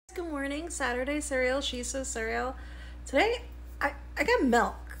Good morning, Saturday cereal, She Says cereal. Today, I got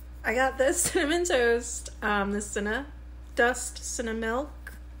milk. I got this cinnamon toast, this Dust cinnamon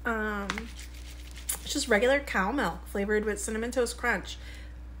milk. It's just regular cow milk flavored with cinnamon toast crunch.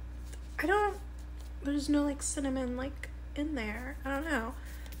 There's no like cinnamon like in there. I don't know,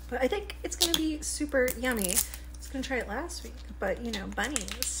 but I think it's gonna be super yummy. I was gonna try it last week, but you know,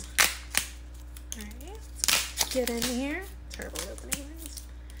 bunnies. All right, let's get in here. Terrible at opening things.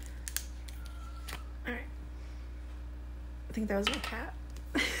 All right. I think that was my cat.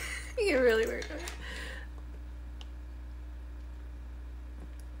 You get really weird.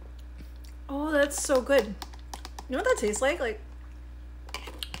 Oh, that's so good. You know what that tastes like?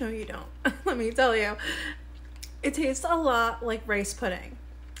 No, you don't. Let me tell you. It tastes a lot like rice pudding.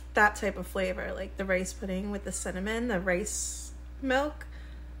 That type of flavor. Like the rice pudding with the cinnamon, the rice milk.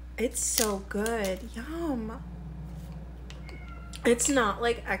 It's so good. Yum. It's not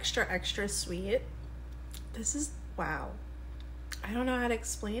like extra sweet. This is, wow. I don't know how to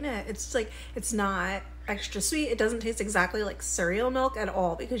explain it. It's like, it's not extra sweet. It doesn't taste exactly like cereal milk at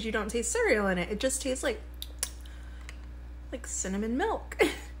all because you don't taste cereal in it. It just tastes like cinnamon milk.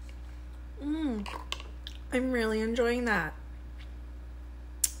 I'm really enjoying that.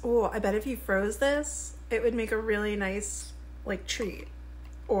 Oh, I bet if you froze this, it would make a really nice like treat,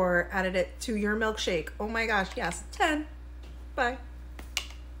 or added it to your milkshake. Oh my gosh, yes, 10. Bye.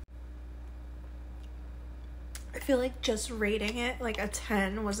 I feel like just rating it like a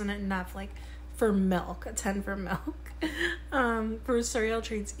 10 wasn't enough, like for milk, a 10 for milk. For cereal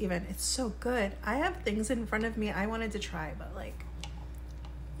treats even, it's so good. I have things in front of me I wanted to try, but like,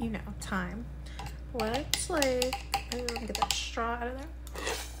 you know, time. Let's like, let me get that straw out of there.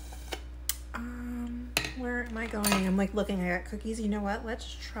 Where am I going? I'm like looking, I got cookies. You know what?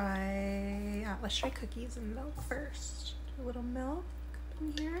 Let's try cookies and milk first. A little milk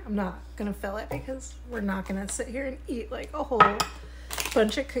in here. I'm not gonna fill it because we're not gonna sit here and eat like a whole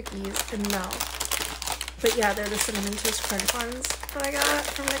bunch of cookies and milk. But yeah, they're the cinnamon toast crunch ones that I got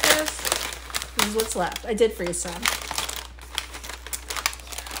from Nicholas. This is what's left. I did freeze some. I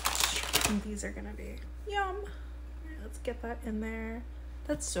think these are gonna be yum. All right, let's get that in there.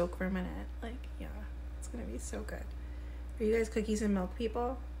 Let's soak for a minute. Like, yeah, it's gonna be so good. Are you guys cookies and milk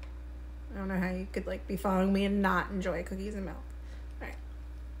people? I don't know how you could like be following me and not enjoy cookies and milk. All right.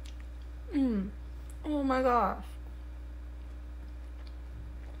 Oh my gosh.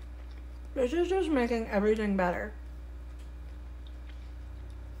 This is just making everything better.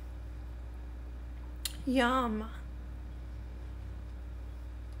 Yum.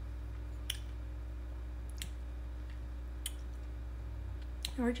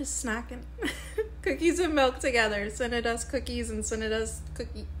 We're just snacking. Cookies and milk together. Cinnadust cookies and Cinnadust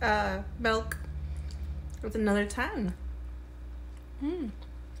cookie milk with another 10.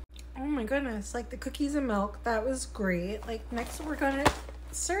 Oh my goodness, like the cookies and milk, that was great. Like next we're gonna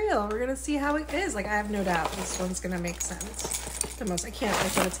cereal. We're gonna see how it is. Like I have no doubt this one's gonna make sense. The most, I can't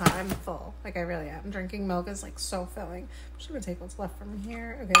like at a time full. Like I really am. Drinking milk is like so filling. I'm just gonna take what's left from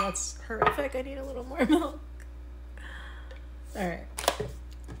here. Okay, that's horrific. I need a little more milk. All right.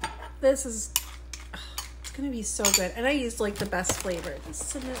 This is, it's gonna be so good. And I used like the best flavor. The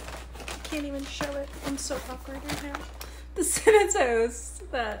cinnamon, I can't even show it. I'm so awkward right now. The cinnamon toast,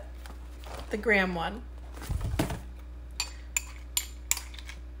 the graham one.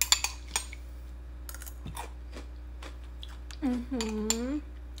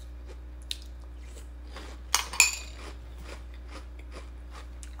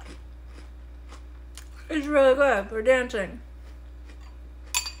 It's really good. We're dancing.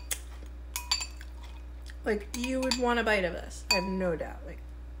 Like, you would want a bite of this. I have no doubt. Like,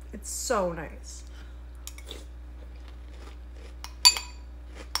 it's so nice.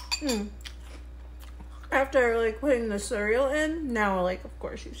 After, like, putting the cereal in, now, like, of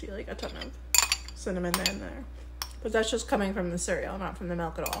course, you see, like, a ton of cinnamon in there. But that's just coming from the cereal, not from the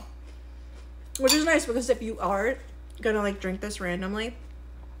milk at all. Which is nice, because if you are gonna, like, drink this randomly,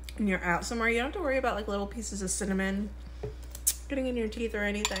 and you're out somewhere, you don't have to worry about, like, little pieces of cinnamon getting in your teeth or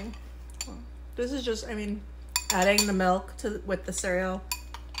anything. This is just, I mean, adding the milk with the cereal.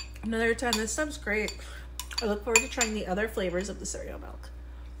 Another 10. This stuff's great. I look forward to trying the other flavors of the cereal milk.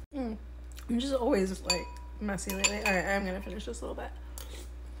 I'm just always like messy lately. All right, I'm gonna finish this a little bit.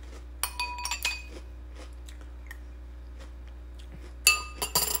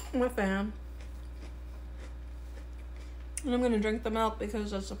 I'm a fan. And I'm gonna drink the milk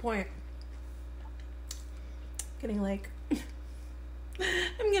because that's the point. Getting like,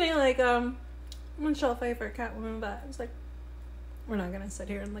 I'm getting like, Michelle Pfeiffer, Catwoman, but I was like, we're not gonna sit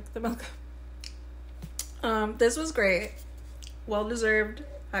here and lick the milk. This was great. Well deserved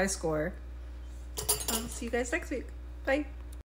high score. I'll see you guys next week. Bye.